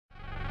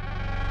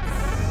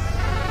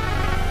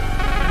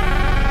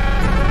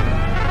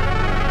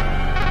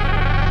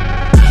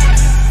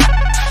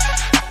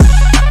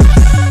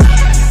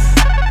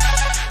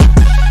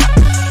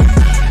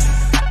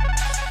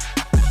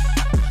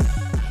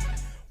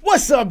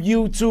What's up,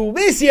 YouTube?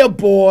 It's your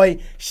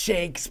boy,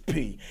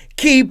 Shakespeare,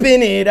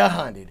 keeping it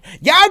 100.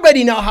 Y'all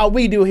already know how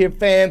we do here,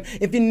 fam.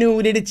 If you're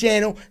new to the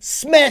channel,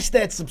 smash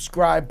that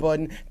subscribe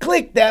button,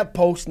 click that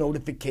post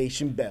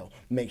notification bell.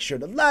 Make sure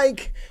to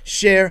like,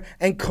 share,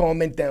 and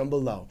comment down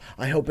below.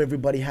 I hope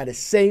everybody had a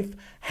safe,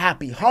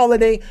 happy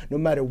holiday, no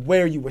matter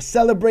where you were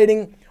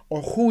celebrating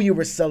or who you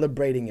were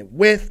celebrating it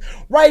with.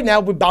 Right now,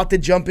 we're about to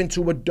jump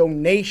into a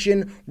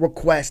donation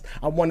request.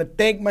 I want to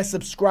thank my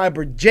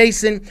subscriber,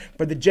 Jason,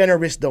 for the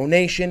generous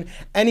donation.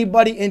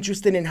 Anybody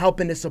interested in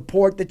helping to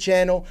support the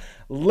channel,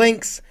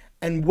 links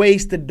and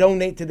ways to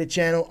donate to the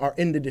channel are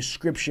in the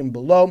description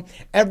below.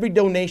 Every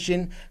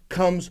donation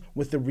comes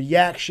with a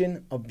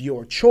reaction of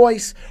your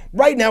choice.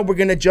 Right now, we're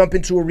going to jump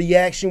into a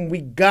reaction.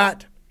 We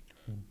got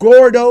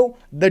Gordo,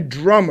 the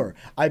drummer.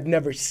 I've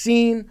never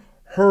seen,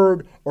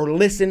 heard, or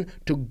listened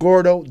to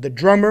Gordo, the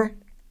drummer.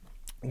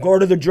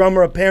 Gordo, the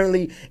drummer,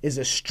 apparently is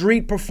a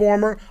street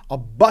performer, a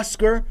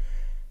busker,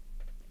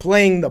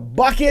 playing the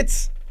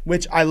buckets,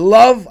 which I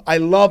love.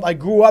 I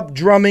grew up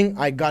drumming.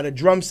 I got a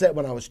drum set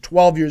when I was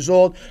 12 years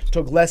old.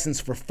 Took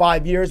lessons for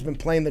 5 years. Been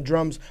playing the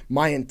drums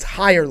my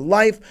entire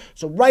life.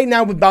 So right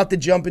now we're about to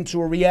jump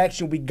into a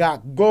reaction. We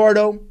got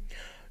Gordo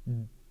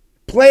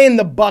playing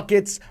the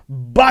buckets,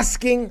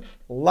 busking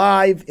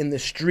live in the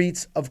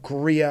streets of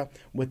Korea.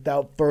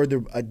 Without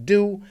further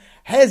ado,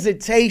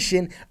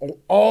 hesitation, or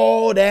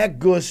all that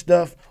good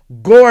stuff,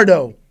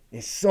 Gordo,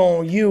 it's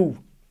on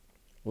you.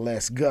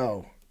 Let's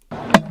go.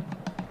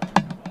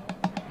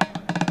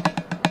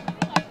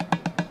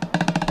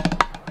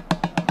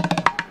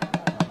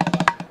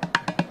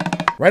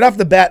 Right off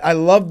the bat, I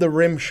love the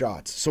rim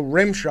shots. So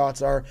rim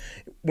shots are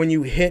when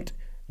you hit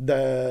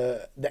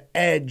the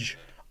edge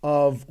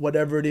of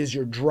whatever it is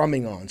you're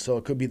drumming on. So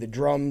it could be the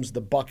drums,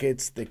 the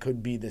buckets, they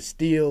could be the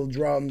steel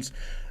drums.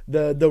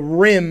 The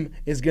rim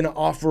is going to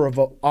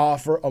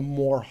offer a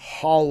more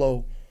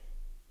hollow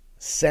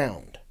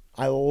sound.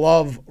 I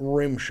love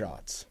rim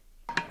shots.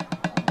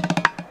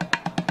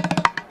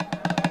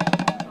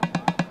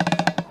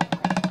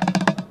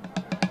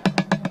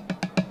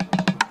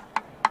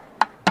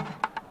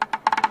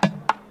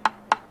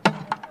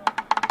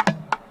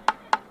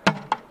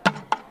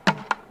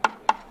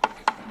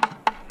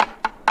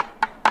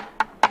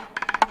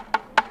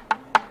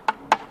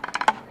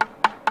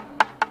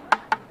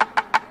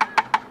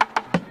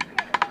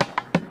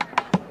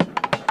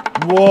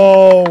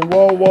 Whoa,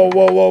 whoa, whoa,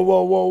 whoa, whoa,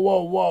 whoa, whoa,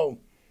 whoa, whoa.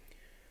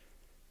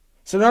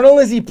 So not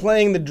only is he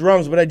playing the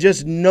drums, but I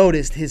just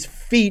noticed his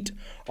feet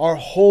are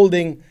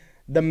holding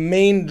the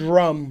main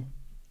drum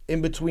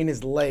in between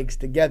his legs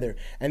together.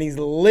 And he's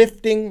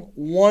lifting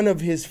one of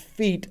his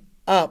feet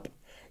up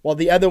while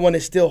the other one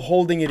is still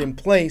holding it in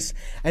place.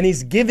 And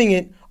he's giving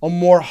it a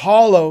more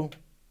hollow,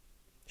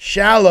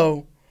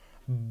 shallow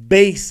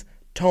bass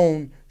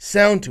tone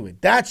sound to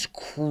it. That's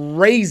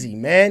crazy,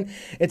 man.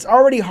 It's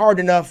already hard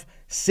enough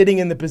sitting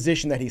in the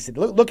position that he's sitting.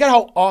 Look at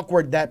how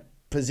awkward that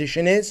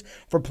position is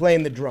for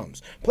playing the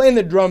drums. Playing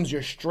the drums,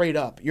 you're straight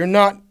up. You're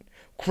not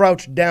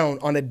crouched down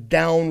on a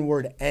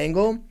downward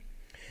angle.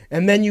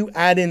 And then you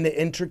add in the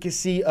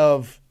intricacy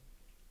of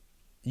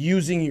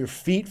using your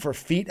feet for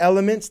feet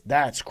elements.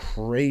 That's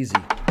crazy.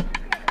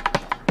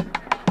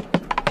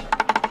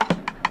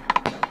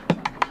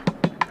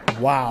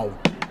 Wow.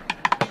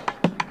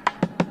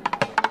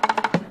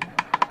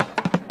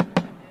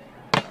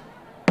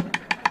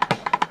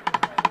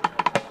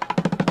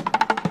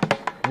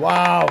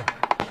 Wow.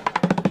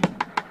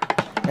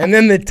 And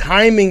then the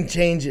timing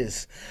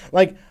changes.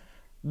 Like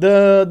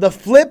the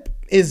flip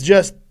is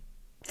just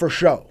for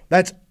show.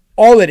 That's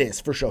all it is,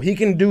 for show. He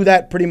can do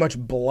that pretty much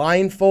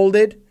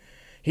blindfolded.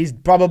 He's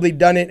probably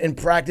done it and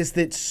practiced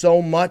it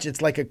so much.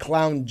 It's like a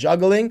clown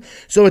juggling.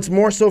 So it's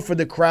more so for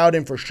the crowd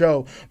and for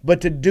show. But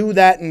to do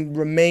that and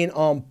remain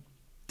on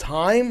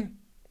time,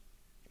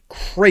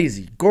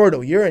 crazy.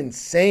 Gordo, you're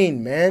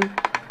insane, man.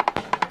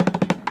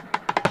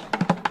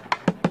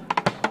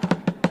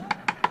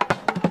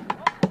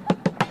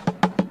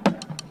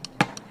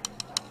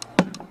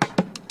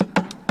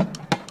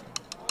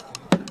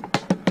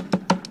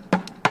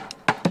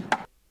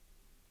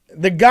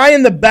 The guy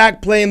in the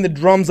back playing the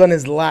drums on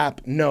his lap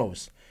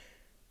knows.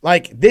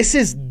 Like, this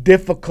is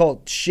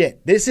difficult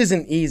shit. This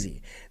isn't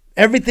easy.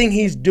 Everything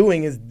he's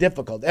doing is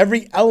difficult.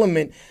 Every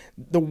element,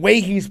 the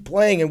way he's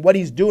playing and what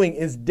he's doing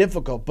is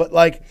difficult. But,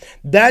 like,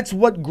 that's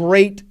what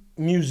great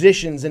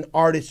musicians and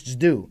artists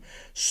do.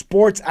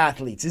 Sports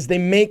athletes is they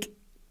make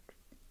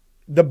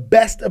the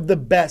best of the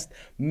best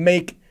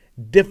make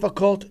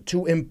difficult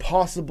to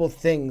impossible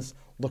things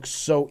look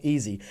so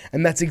easy.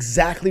 And that's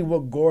exactly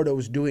what Gordo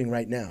is doing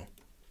right now.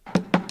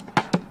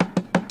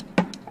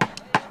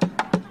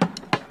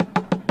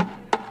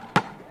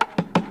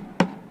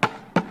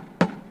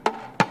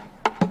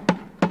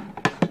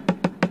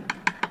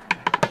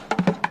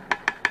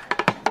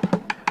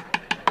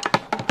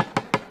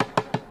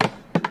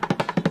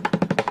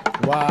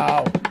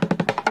 Wow.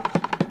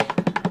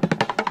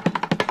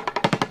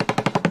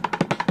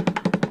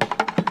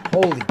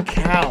 Holy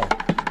cow.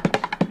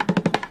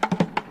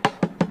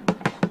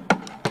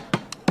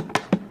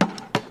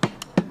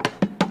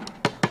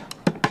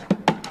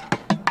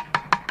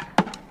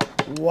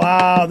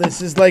 Wow,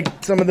 this is like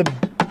some of the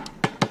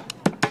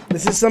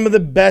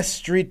best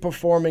street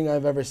performing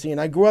I've ever seen.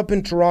 I grew up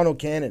in Toronto,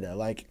 Canada,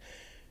 like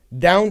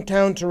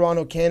downtown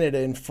Toronto, Canada,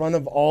 in front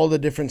of all the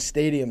different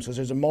stadiums. Because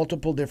there's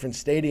multiple different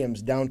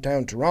stadiums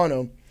downtown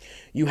Toronto.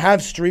 You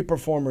have street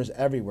performers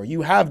everywhere.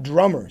 You have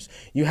drummers.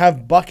 You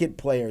have bucket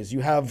players. You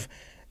have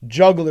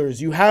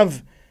jugglers. You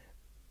have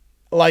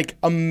like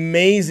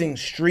amazing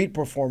street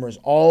performers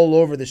all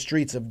over the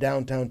streets of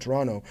downtown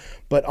Toronto.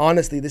 But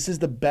honestly, this is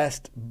the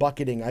best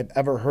bucketing I've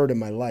ever heard in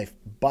my life.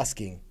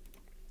 Busking.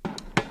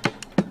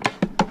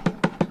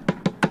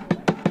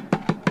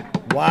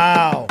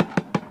 Wow.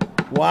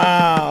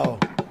 Wow.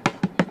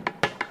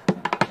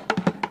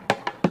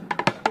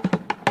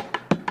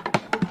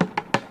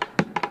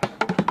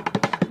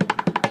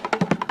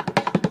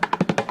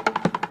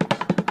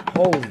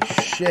 Holy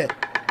shit.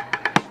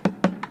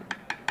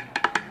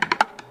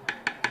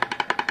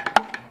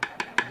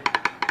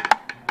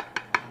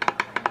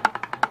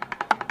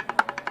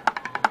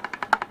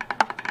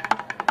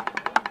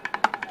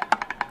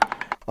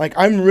 Like,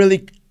 I'm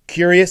really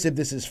curious if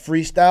this is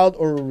freestyled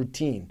or a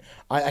routine.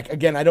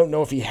 Again, I don't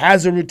know if he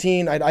has a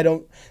routine. I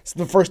don't. It's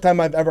the first time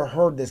I've ever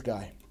heard this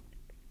guy.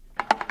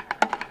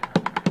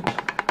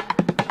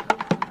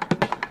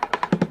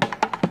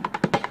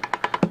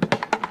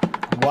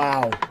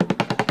 Wow.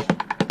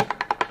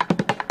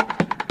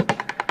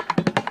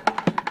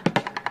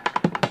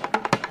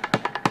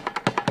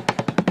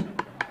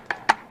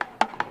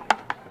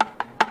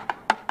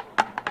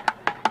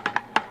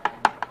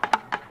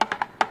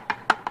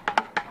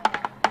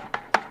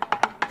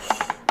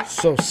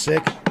 So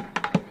sick.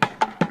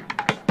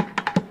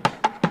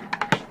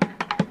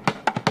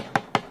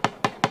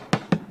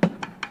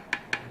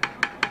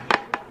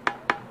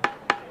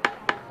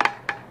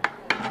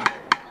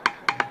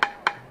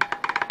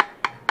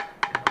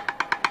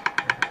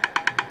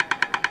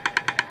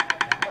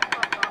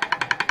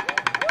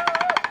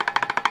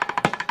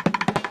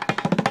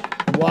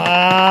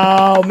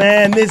 Wow,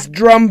 man, this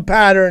drum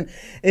pattern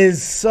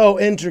is so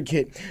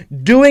intricate.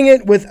 Doing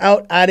it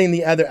without adding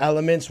the other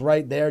elements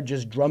right there,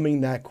 just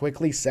drumming that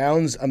quickly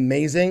sounds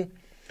amazing.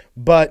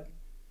 But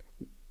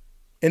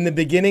in the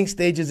beginning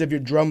stages of your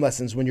drum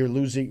lessons, when you're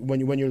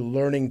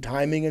learning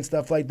timing and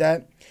stuff like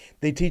that,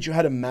 they teach you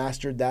how to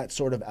master that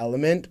sort of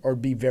element or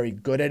be very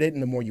good at it.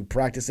 And the more you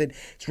practice it,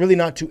 it's really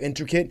not too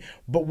intricate.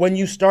 But when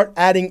you start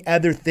adding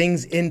other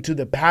things into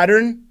the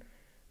pattern,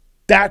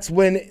 that's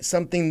when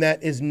something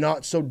that is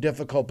not so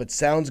difficult but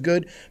sounds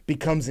good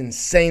becomes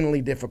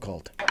insanely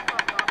difficult.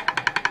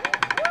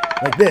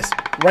 Like this,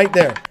 right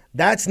there.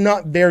 That's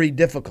not very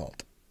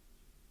difficult.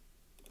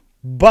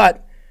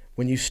 But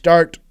when you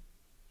start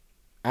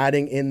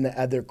adding in the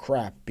other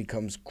crap, it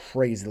becomes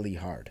crazily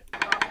hard.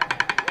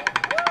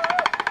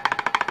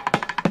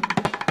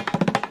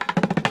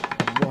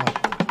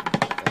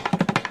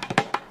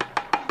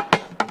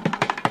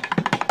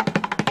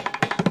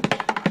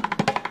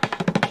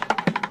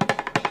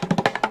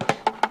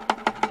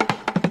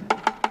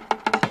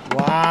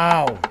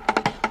 Wow.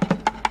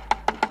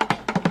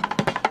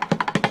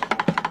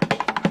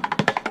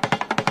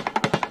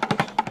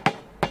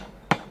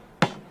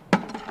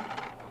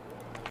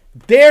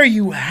 There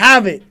you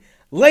have it,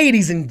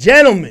 ladies and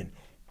gentlemen,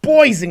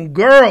 boys and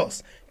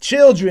girls,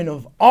 children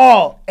of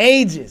all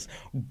ages.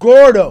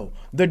 Gordo,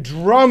 the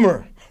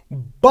drummer,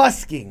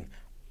 busking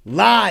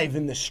live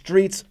in the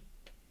streets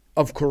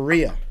of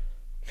Korea.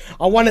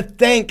 I want to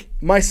thank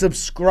my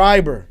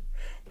subscriber,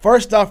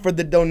 first off for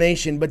the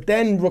donation, but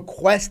then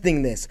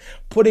requesting this,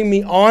 putting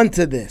me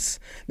onto this.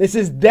 This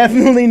is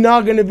definitely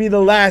not going to be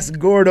the last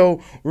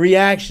Gordo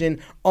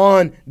reaction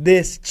on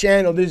this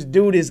channel. This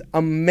dude is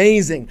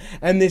amazing.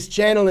 And this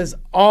channel is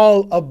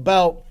all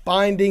about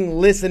finding,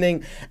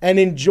 listening, and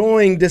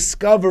enjoying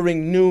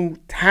discovering new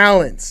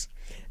talents.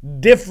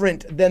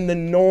 Different than the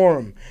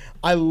norm.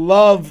 I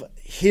love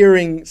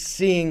hearing,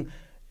 seeing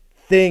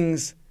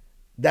things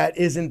that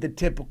isn't the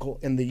typical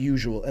and the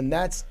usual. And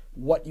that's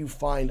what you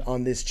find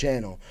on this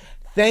channel.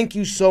 Thank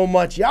you so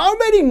much. Y'all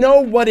already know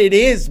what it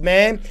is,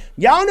 man.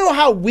 Y'all know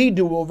how we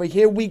do over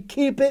here. We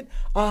keep it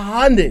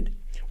 100.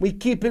 We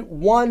keep it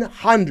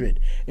 100.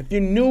 If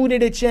you're new to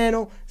the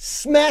channel,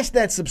 smash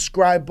that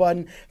subscribe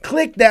button.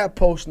 Click that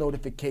post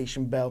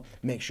notification bell.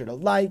 Make sure to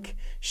like,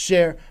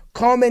 share,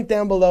 comment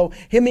down below.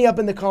 Hit me up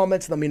in the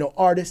comments. Let me know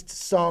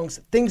artists, songs,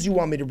 things you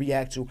want me to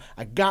react to.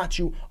 I got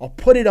you. I'll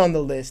put it on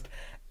the list.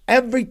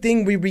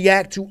 Everything we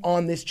react to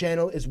on this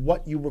channel is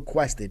what you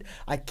requested.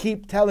 I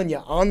keep telling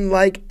you,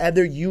 unlike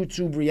other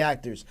YouTube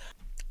reactors,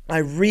 I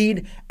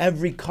read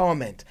every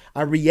comment.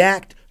 I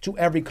react to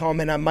every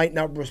comment. I might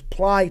not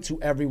reply to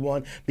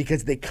everyone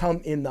because they come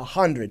in the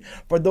 100.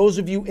 For those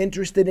of you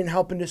interested in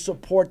helping to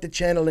support the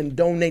channel and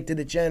donate to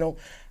the channel,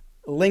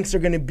 links are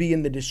going to be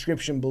in the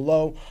description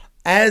below.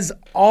 As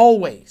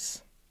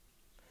always,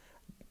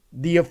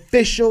 the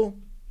official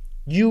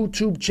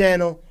YouTube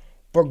channel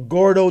for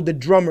Gordo the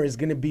drummer is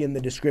going to be in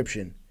the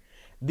description.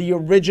 The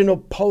original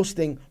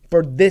posting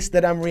for this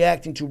that I'm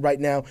reacting to right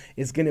now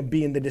is going to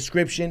be in the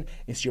description.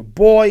 It's your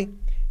boy,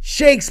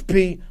 Shakes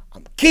P.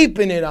 I'm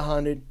keeping it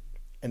 100.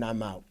 and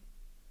I'm out.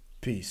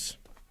 Peace.